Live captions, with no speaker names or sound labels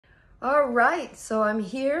All right, so I'm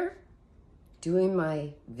here doing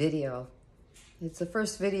my video. It's the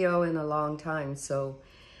first video in a long time, so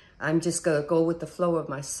I'm just gonna go with the flow of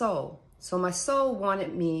my soul. So my soul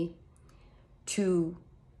wanted me to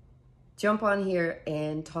jump on here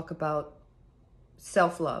and talk about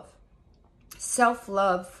self-love.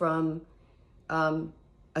 Self-love from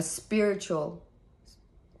a spiritual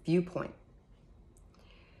viewpoint.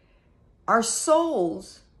 Our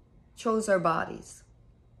souls chose our bodies.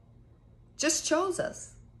 Just chose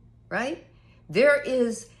us, right? There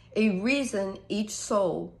is a reason each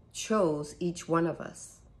soul chose each one of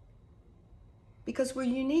us. Because we're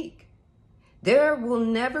unique. There will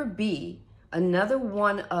never be another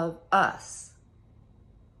one of us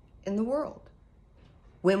in the world.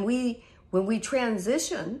 When we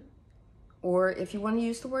transition, or if you want to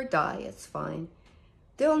use the word die, it's fine.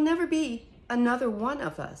 There'll never be another one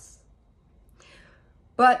of us.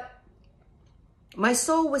 But my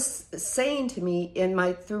soul was saying to me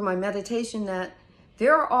through my meditation that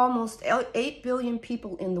there are almost 8 billion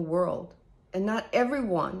people in the world, and not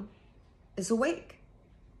everyone is awake.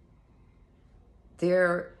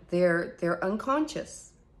 They're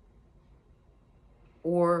unconscious,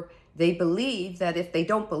 or they believe that if they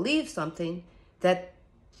don't believe something, that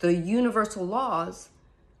the universal laws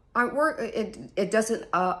aren't it doesn't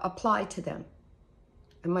apply to them.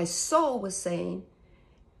 And my soul was saying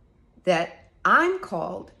that I'm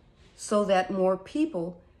called so that more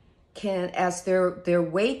people can, as they're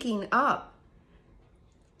waking up,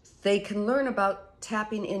 they can learn about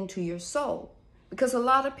tapping into your soul. Because a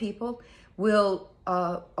lot of people will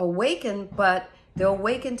awaken, but they'll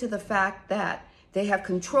awaken to the fact that they have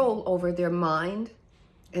control over their mind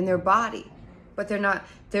and their body. But they're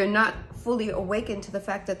not fully awakened to the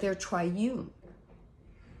fact that they're triune.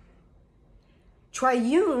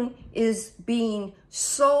 Triune is being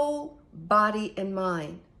soul, body, and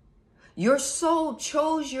mind. Your soul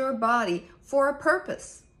chose your body for a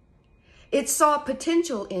purpose. It saw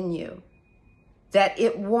potential in you that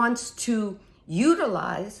it wants to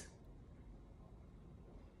utilize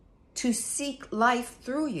to seek life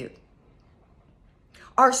through you.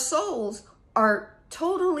 Our souls are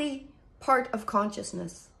totally part of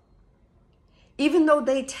consciousness. Even though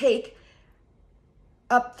they take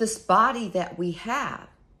up this body that we have,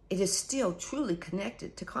 it is still truly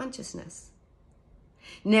connected to consciousness.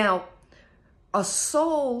 Now, a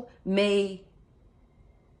soul may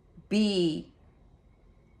be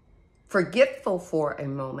forgetful for a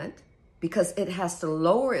moment because it has to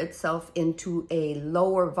lower itself into a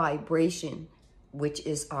lower vibration, which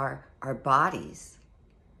is our bodies.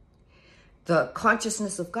 The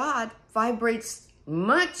consciousness of God vibrates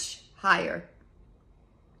much higher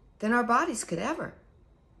than our bodies could ever.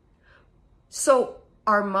 So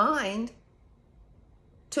our mind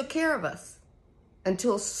took care of us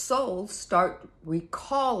until souls start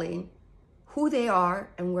recalling who they are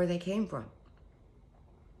and where they came from.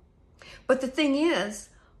 But the thing is,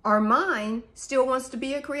 our mind still wants to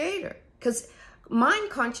be a creator, because mind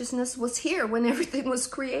consciousness was here when everything was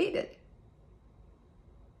created.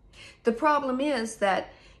 The problem is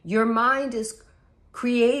that your mind is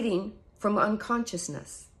creating from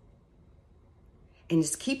unconsciousness. And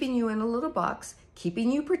it's keeping you in a little box,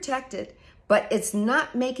 keeping you protected, but it's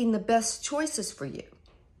not making the best choices for you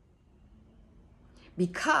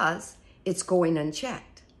because it's going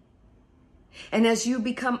unchecked. And as you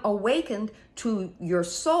become awakened to your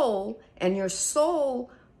soul, and your soul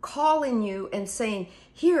calling you and saying,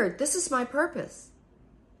 here, this is my purpose.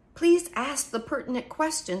 Please ask the pertinent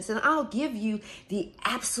questions and I'll give you the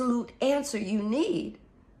absolute answer you need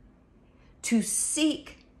to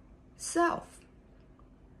seek self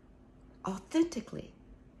authentically.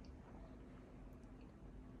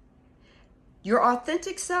 Your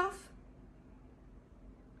authentic self,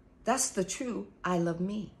 that's the true I love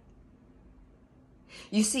me.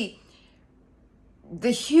 You see,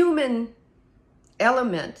 the human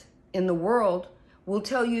element in the world will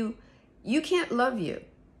tell you, you can't love you.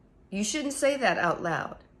 You shouldn't say that out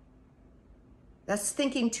loud. That's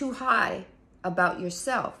thinking too high about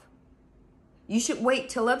yourself. You should wait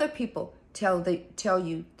till other people tell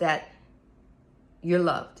you that you're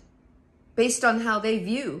loved, based on how they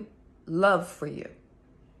view love for you.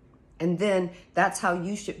 And then that's how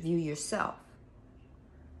you should view yourself.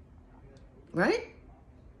 Right?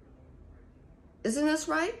 Isn't this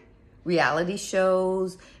right? Reality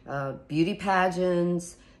shows, beauty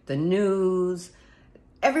pageants, the news.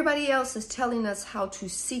 Everybody else is telling us how to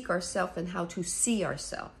seek ourselves and how to see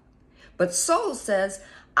ourselves. But soul says,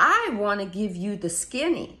 I want to give you the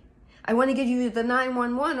skinny. I want to give you the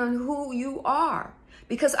 911 on who you are,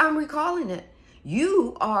 because I'm recalling it.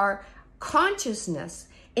 You are consciousness,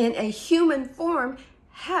 in a human form,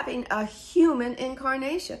 having a human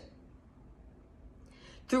incarnation.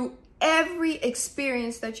 Through every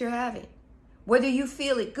experience that you're having, whether you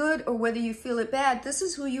feel it good or whether you feel it bad, this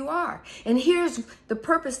is who you are. And here's the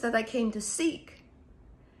purpose that I came to seek.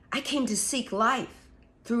 I came to seek life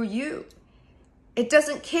through you. It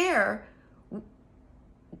doesn't care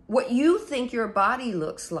what you think your body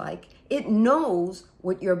looks like. It knows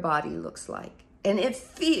what your body looks like. And it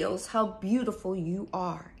feels how beautiful you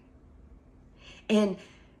are. And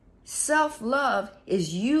self-love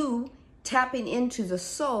is you tapping into the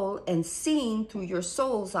soul and seeing through your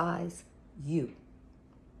soul's eyes, you.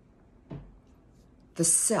 The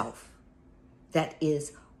self that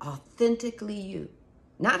is authentically you.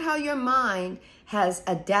 Not how your mind has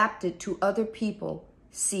adapted to other people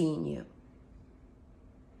seeing you.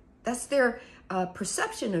 That's their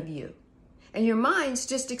perception of you. And your mind's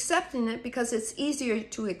just accepting it because it's easier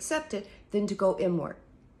to accept it than to go inward.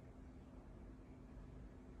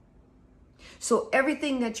 So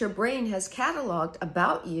everything that your brain has cataloged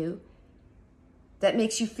about you that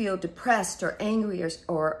makes you feel depressed or angry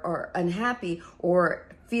or unhappy or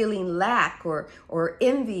feeling lack or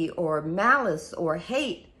envy or malice or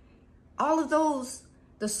hate, all of those,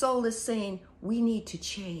 the soul is saying, we need to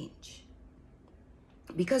change.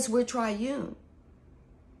 Because we're triune.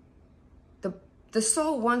 The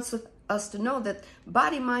soul wants us to know that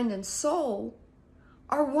body, mind, and soul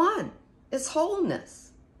are one. It's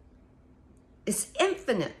wholeness. It's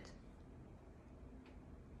infinite.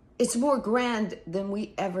 It's more grand than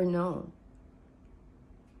we ever known.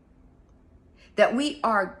 That we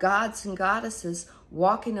are gods and goddesses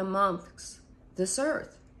walking amongst this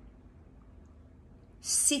earth,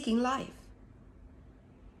 seeking life.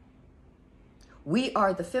 We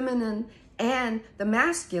are the feminine and the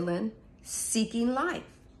masculine seeking life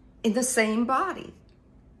in the same body.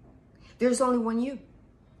 There's only one you.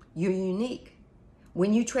 You're unique.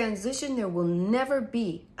 When you transition, there will never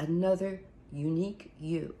be another unique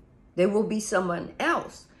you. There will be someone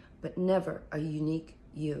else, but never a unique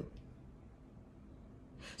you.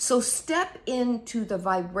 So step into the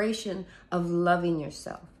vibration of loving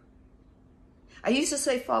yourself. I used to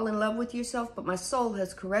say fall in love with yourself, but my soul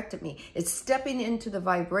has corrected me. It's stepping into the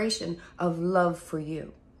vibration of love for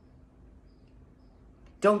you.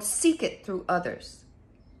 Don't seek it through others.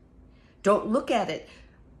 Don't look at it,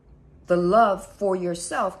 the love for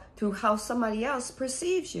yourself, through how somebody else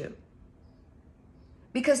perceives you.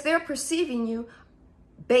 Because they're perceiving you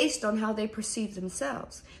based on how they perceive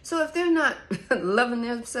themselves. So if they're not loving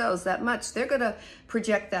themselves that much, they're going to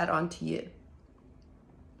project that onto you.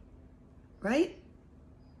 Right?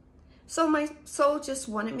 So my soul just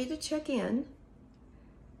wanted me to check in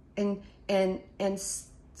and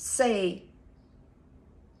say,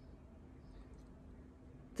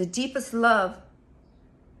 the deepest love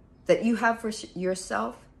that you have for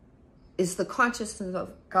yourself is the consciousness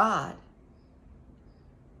of God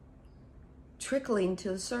trickling to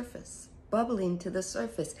the surface, bubbling to the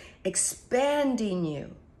surface, expanding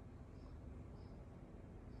you,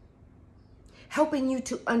 helping you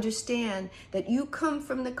to understand that you come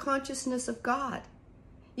from the consciousness of God.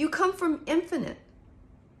 You come from infinite.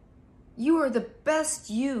 You are the best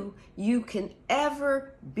you can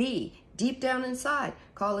ever be. Deep down inside,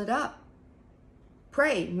 call it up.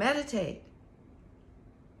 Pray, meditate.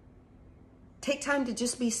 Take time to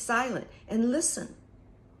just be silent and listen.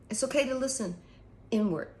 It's okay to listen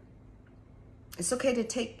inward. It's okay to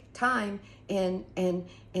take time and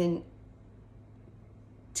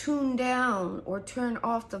tune down or turn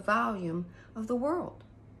off the volume of the world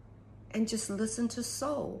and just listen to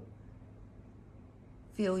soul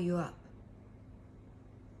fill you up,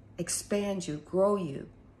 expand you, grow you.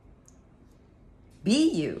 Be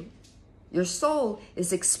you. Your soul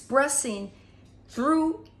is expressing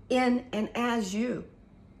through, in, and as you.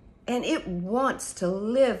 And it wants to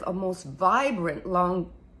live a most vibrant,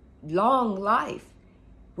 long life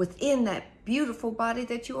within that beautiful body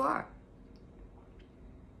that you are.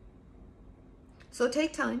 So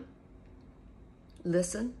take time.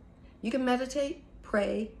 Listen. You can meditate,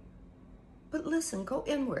 pray, but listen, go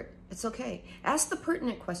inward. It's okay. Ask the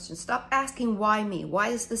pertinent questions. Stop asking, why me? Why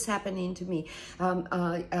is this happening to me?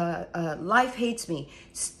 Life hates me.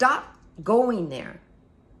 Stop going there.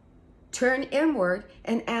 Turn inward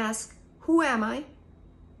and ask, who am I?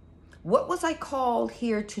 What was I called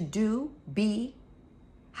here to do, be?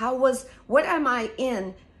 What am I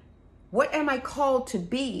in? What am I called to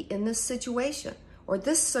be in this situation or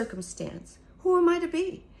this circumstance? Who am I to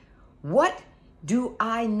be? What do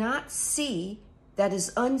I not see that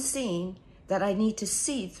is unseen that I need to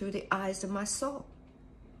see through the eyes of my soul?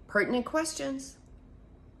 Pertinent questions.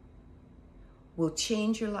 will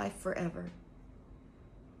change your life forever,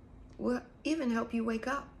 will even help you wake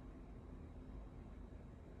up.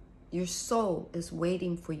 Your soul is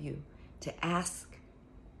waiting for you to ask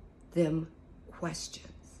them questions.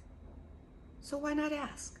 So why not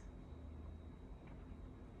ask?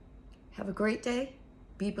 Have a great day.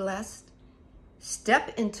 Be blessed.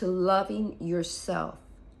 Step into loving yourself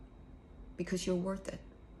because you're worth it.